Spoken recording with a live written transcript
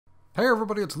Hey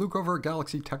everybody, it's Luke over at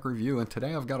Galaxy Tech Review, and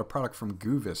today I've got a product from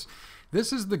Goovis.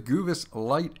 This is the Goovis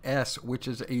Lite S, which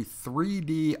is a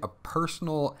 3D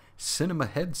personal cinema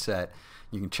headset.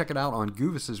 You can check it out on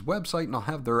Goovis's website, and I'll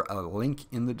have their link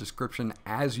in the description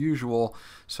as usual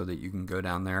so that you can go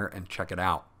down there and check it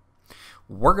out.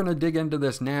 We're going to dig into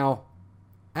this now,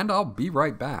 and I'll be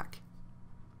right back.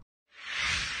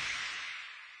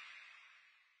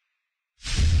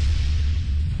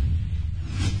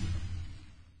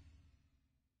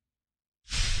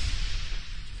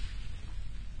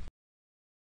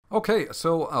 Okay,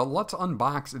 so let's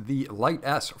unbox the Lite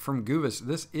S from Goovis.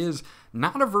 This is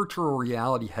not a virtual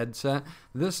reality headset.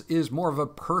 This is more of a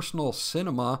personal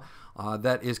cinema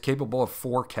that is capable of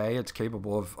 4K. It's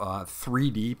capable of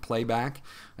 3D playback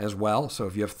as well. So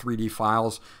if you have 3D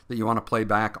files that you want to play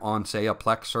back on, say, a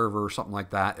Plex server or something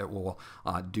like that, it will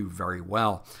do very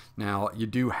well. Now, you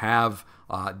do have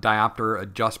diopter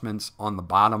adjustments on the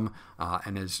bottom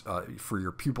and is for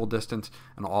your pupil distance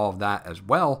and all of that as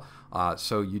well.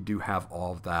 So you do have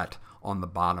all of that on the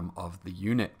bottom of the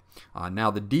unit.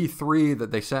 Now the D3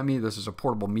 that they sent me, this is a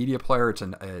portable media player. It's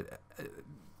an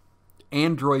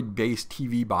Android-based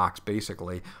TV box,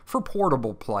 basically, for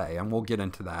portable play, and we'll get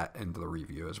into that into the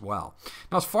review as well.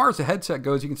 Now, as far as the headset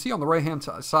goes, you can see on the right-hand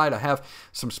side I have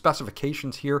some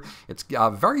specifications here. It's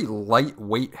a very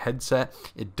lightweight headset.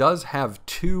 It does have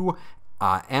two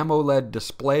AMOLED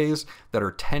displays that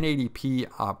are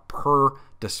 1080p per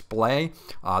display.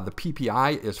 The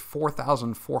PPI is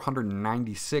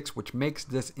 4,496, which makes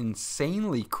this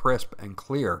insanely crisp and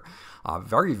clear.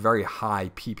 Very, very high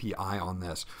PPI on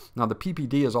this. Now the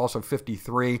PPD is also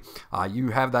 53. You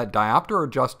have that diopter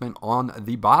adjustment on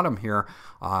the bottom here,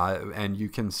 and you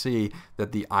can see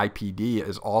that the IPD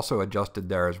is also adjusted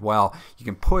there as well. You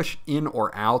can push in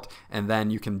or out, and then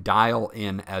you can dial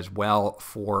in as well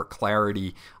for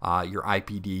clarity. Your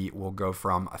IPD will go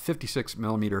from 56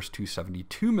 millimeters to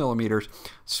 72 millimeters,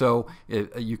 so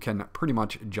you can pretty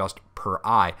much adjust per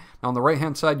eye. Now on the right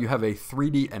hand side you have a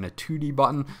 3D and a 2D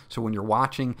button, so when you're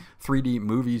watching 3D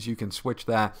movies you can switch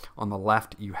that. On the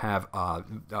left you have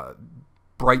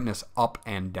brightness up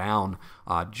and down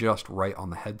just right on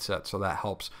the headset, so that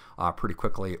helps pretty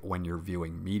quickly when you're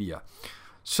viewing media.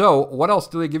 So what else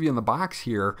do they give you in the box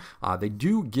here? They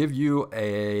do give you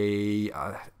a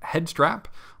head strap.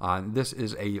 This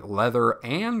is a leather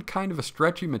and kind of a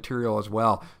stretchy material as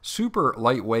well. Super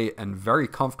lightweight and very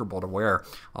comfortable to wear.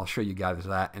 I'll show you guys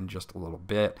that in just a little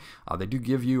bit. They do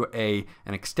give you an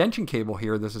extension cable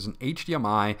here. This is an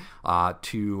HDMI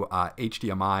to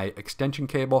HDMI extension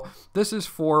cable. This is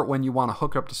for when you want to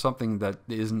hook up to something that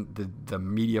isn't the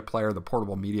media player, the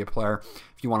portable media player.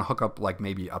 If you want to hook up like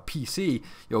maybe a PC,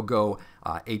 you'll go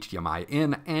HDMI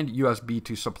in and USB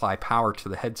to supply power to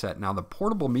the headset. Now the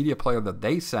portable media player that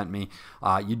they sent me,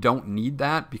 you don't need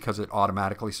that because it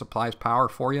automatically supplies power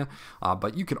for you,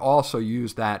 but you could also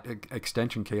use that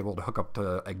extension cable to hook up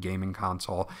to a gaming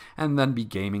console and then be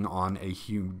gaming on a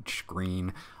huge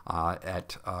screen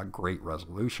at great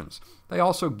resolutions. They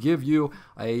also give you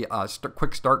a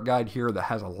quick start guide here that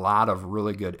has a lot of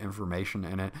really good information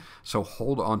in it, so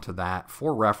hold on to that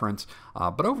for reference.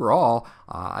 But overall,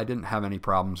 I didn't have any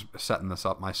problems setting this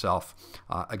up myself.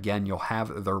 Again, you'll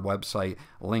have their website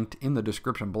linked in the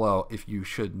description below if you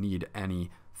should need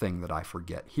anything that I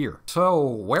forget here. So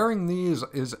wearing these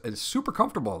is super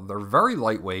comfortable. They're very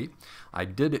lightweight. I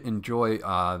did enjoy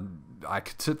I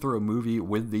could sit through a movie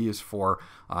with these for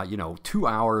 2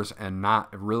 hours and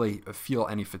not really feel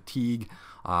any fatigue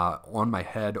on my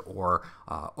head or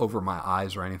over my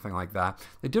eyes or anything like that.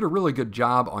 They did a really good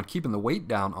job on keeping the weight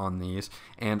down on these,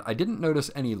 and I didn't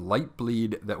notice any light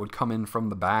bleed that would come in from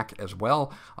the back as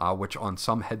well, which on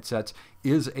some headsets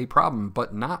is a problem,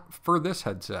 but not for this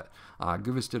headset.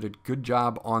 Goovis did a good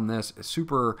job on this. It's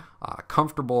super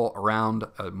comfortable around.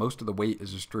 Most of the weight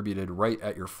is distributed right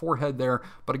at your forehead there,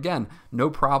 but again,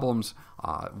 no problems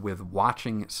with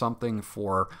watching something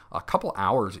for a couple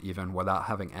hours even without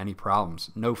having any problems.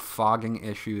 No fogging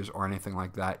issues or anything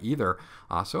like that either.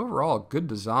 So overall, good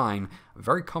design,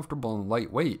 very comfortable and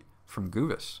lightweight from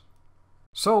Goovis.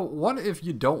 So what if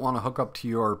you don't want to hook up to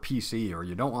your PC, or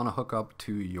you don't want to hook up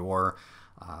to your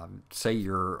say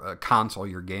your console,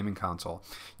 your gaming console?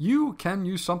 You can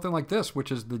use something like this,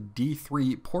 which is the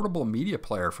D3 portable media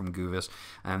player from Goovis,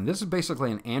 and this is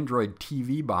basically an Android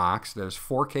TV box that is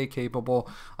 4K capable,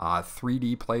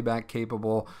 3D playback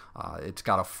capable. It's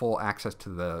got a full access to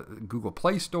the Google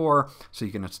Play Store, so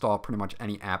you can install pretty much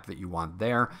any app that you want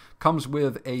there. Comes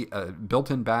with a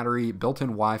built-in battery, built-in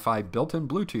Wi-Fi, built-in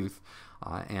Bluetooth,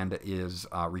 and is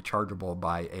rechargeable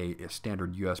by a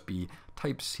standard USB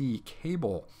Type-C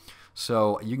cable.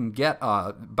 So you can get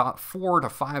about 4 to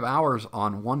 5 hours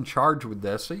on one charge with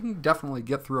this. So you can definitely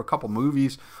get through a couple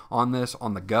movies on this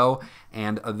on the go.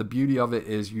 And the beauty of it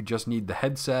is you just need the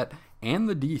headset and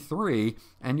the D3,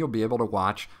 and you'll be able to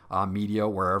watch media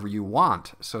wherever you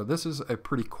want. So this is a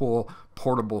pretty cool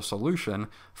portable solution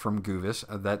from Goovis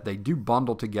that they do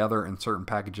bundle together in certain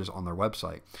packages on their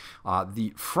website.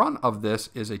 The front of this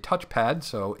is a touchpad,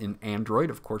 so in Android,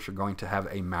 of course, you're going to have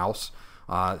a mouse.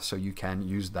 So you can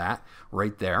use that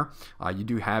right there. You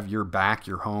do have your back,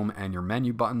 your home, and your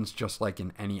menu buttons, just like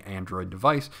in any Android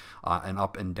device, and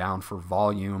up and down for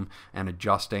volume and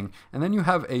adjusting. And then you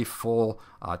have a full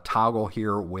toggle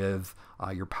here with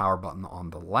your power button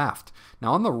on the left.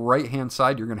 Now on the right hand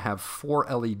side, you're going to have 4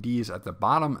 LEDs at the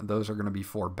bottom. Those are going to be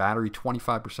for battery,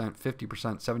 25%, 50%,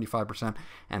 75%,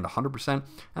 and 100%.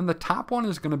 And the top one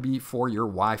is going to be for your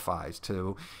Wi-Fi,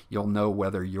 so you'll know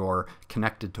whether you're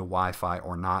connected to Wi-Fi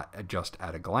or not just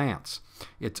at a glance.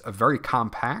 It's a very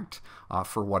compact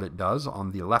for what it does.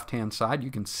 On the left hand side, you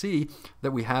can see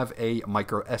that we have a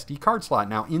micro SD card slot.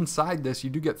 Now inside this, you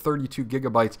do get 32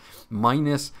 gigabytes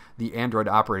minus the Android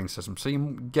operating system. So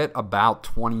you get about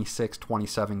 26,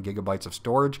 27 gigabytes of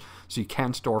storage. So you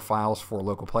can store files for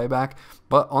local playback.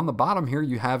 But on the bottom here,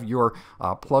 you have your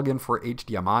plug-in for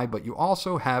HDMI, but you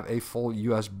also have a full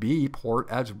USB port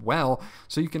as well.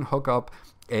 So you can hook up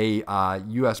a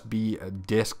USB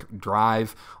disk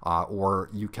drive, or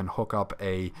you can hook up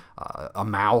a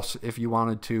mouse if you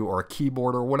wanted to, or a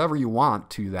keyboard, or whatever you want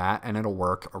to that, and it'll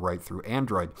work right through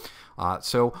Android.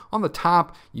 So on the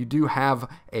top, you do have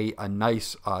a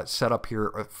nice setup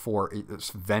here for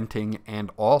venting, and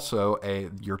also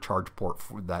your charge port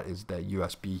that is the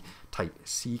USB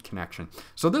Type-C connection.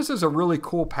 So this is a really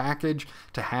cool package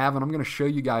to have, and I'm going to show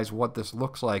you guys what this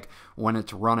looks like when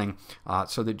it's running,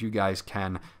 so that you guys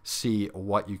can see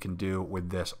what you can do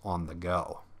with this on the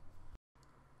go.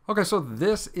 Okay, so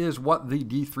this is what the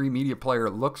D3 media player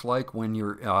looks like when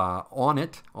you're on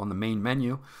it, on the main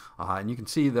menu. And you can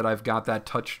see that I've got that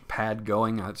touch pad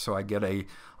going, so I get a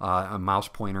mouse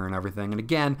pointer and everything. And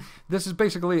again, this is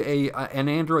basically an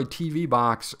Android TV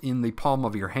box in the palm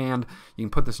of your hand. You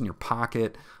can put this in your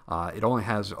pocket. It only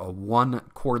has one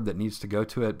cord that needs to go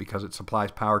to it because it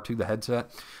supplies power to the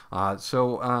headset.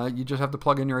 So you just have to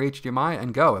plug in your HDMI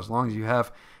and go. As long as you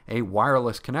have a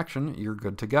wireless connection, you're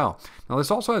good to go. Now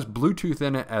this also has Bluetooth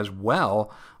in it as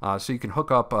well, so you can hook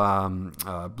up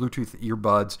Bluetooth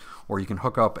earbuds, or you can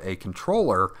hook up a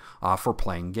controller for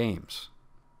playing games.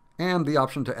 And the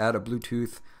option to add a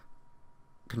Bluetooth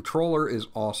controller is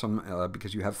awesome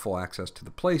because you have full access to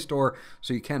the Play Store,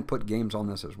 so you can put games on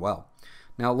this as well.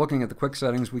 Now looking at the quick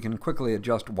settings, we can quickly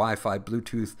adjust Wi-Fi,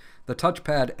 Bluetooth, the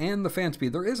touchpad, and the fan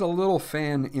speed. There is a little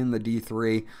fan in the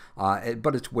D3,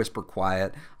 but it's whisper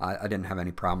quiet. I didn't have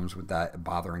any problems with that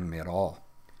bothering me at all.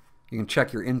 You can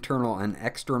check your internal and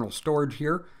external storage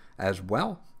here as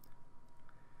well.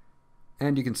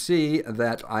 And you can see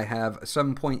that I have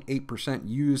 7.8%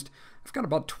 used. I've got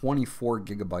about 24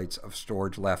 gigabytes of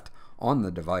storage left on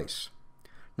the device.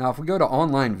 Now if we go to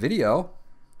online video,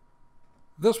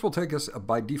 this will take us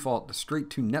by default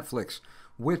straight to Netflix,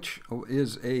 which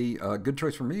is a good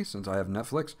choice for me since I have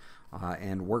Netflix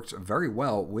and works very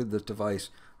well with this device,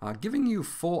 giving you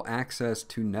full access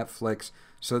to Netflix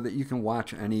so that you can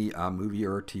watch any movie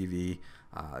or TV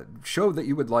show that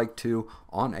you would like to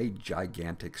on a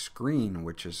gigantic screen,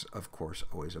 which is, of course,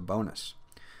 always a bonus.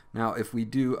 Now, if we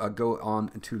do go on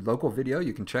to local video,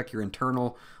 you can check your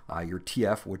internal, your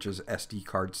TF, which is SD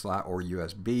card slot or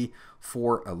USB,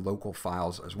 for local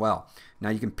files as well. Now,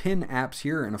 you can pin apps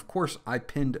here, and of course, I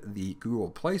pinned the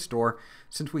Google Play Store.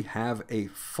 Since we have a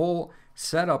full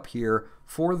setup here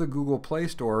for the Google Play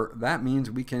Store, that means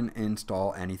we can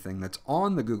install anything that's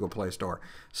on the Google Play Store,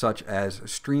 such as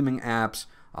streaming apps,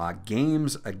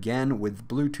 games. Again, with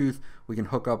Bluetooth, we can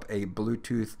hook up a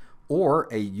Bluetooth or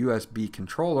a USB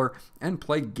controller and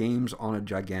play games on a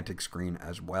gigantic screen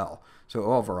as well. So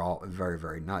overall, very,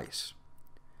 very nice.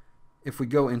 If we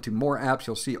go into more apps,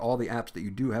 you'll see all the apps that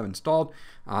you do have installed,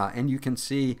 and you can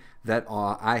see that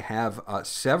I have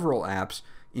several apps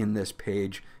in this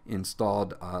page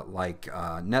installed, like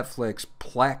Netflix,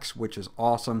 Plex, which is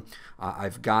awesome.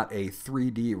 I've got a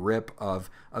 3D rip of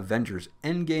Avengers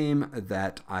Endgame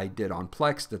that I did on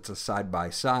Plex. That's a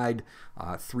side-by-side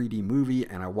 3D movie,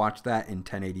 and I watched that in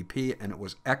 1080p, and it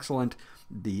was excellent.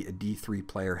 The D3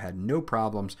 player had no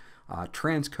problems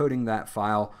transcoding that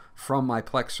file from my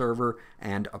Plex server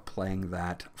and playing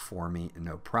that for me,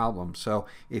 no problem. So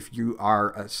if you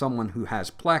are someone who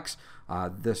has Plex,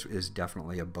 this is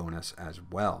definitely a bonus as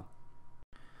well.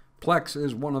 Plex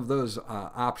is one of those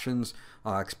options,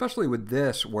 especially with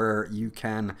this, where you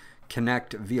can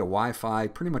connect via Wi-Fi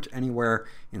pretty much anywhere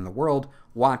in the world,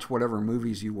 watch whatever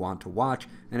movies you want to watch.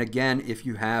 And again, if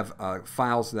you have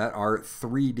files that are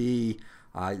 3D,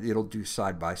 it'll do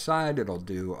side by side, it'll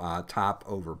do top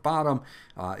over bottom,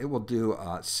 it will do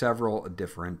several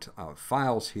different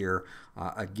files here,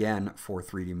 again for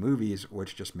 3D movies,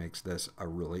 which just makes this a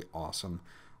really awesome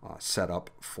setup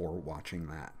for watching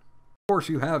that. Of course,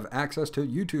 you have access to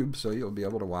YouTube, so you'll be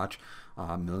able to watch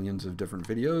millions of different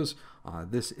videos.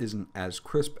 This isn't as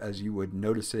crisp as you would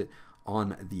notice it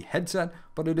on the headset,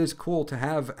 but it is cool to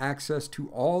have access to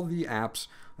all the apps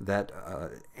that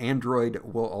Android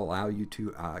will allow you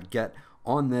to get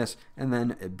on this, and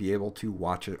then be able to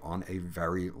watch it on a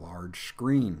very large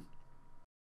screen.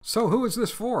 So who is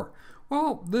this for?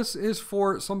 Well, this is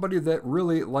for somebody that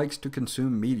really likes to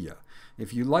consume media.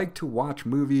 If you like to watch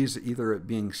movies, either it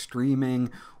being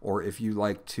streaming, or if you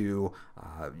like to,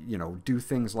 do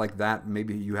things like that,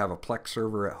 maybe you have a Plex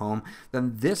server at home,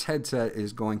 then this headset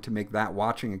is going to make that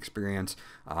watching experience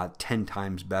 10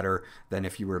 times better than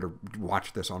if you were to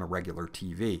watch this on a regular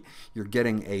TV. You're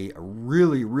getting a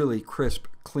really, really crisp,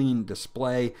 clean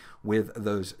display with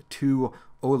those two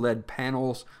OLED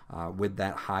panels with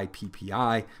that high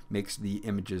PPI, makes the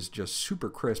images just super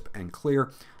crisp and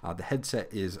clear. The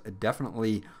headset is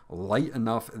definitely light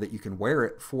enough that you can wear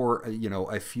it for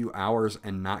a few hours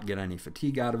and not get any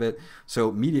fatigue out of it.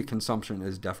 So media consumption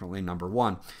is definitely number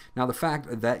one. Now the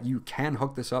fact that you can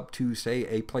hook this up to, say,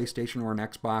 a PlayStation or an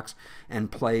Xbox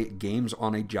and play games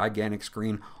on a gigantic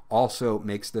screen also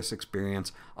makes this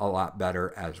experience a lot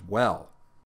better as well.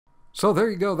 So there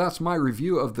you go, that's my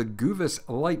review of the Goovis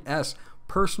Lite S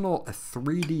Personal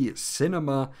 3D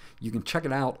Cinema. You can check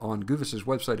it out on Goovis's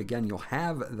website. Again, you'll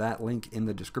have that link in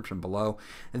the description below.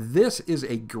 This is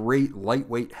a great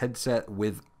lightweight headset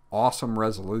with awesome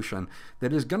resolution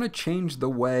that is going to change the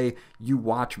way you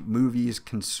watch movies,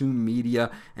 consume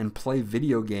media, and play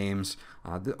video games.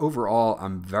 Overall,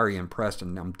 I'm very impressed,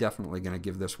 and I'm definitely going to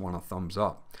give this one a thumbs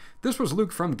up. This was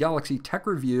Luke from Galaxy Tech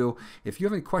Review. If you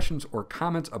have any questions or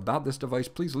comments about this device,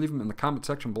 please leave them in the comment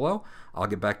section below. I'll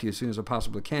get back to you as soon as I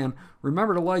possibly can.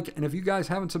 Remember to like, and if you guys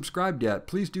haven't subscribed yet,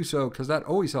 please do so, because that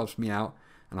always helps me out,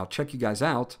 and I'll check you guys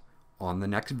out on the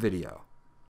next video.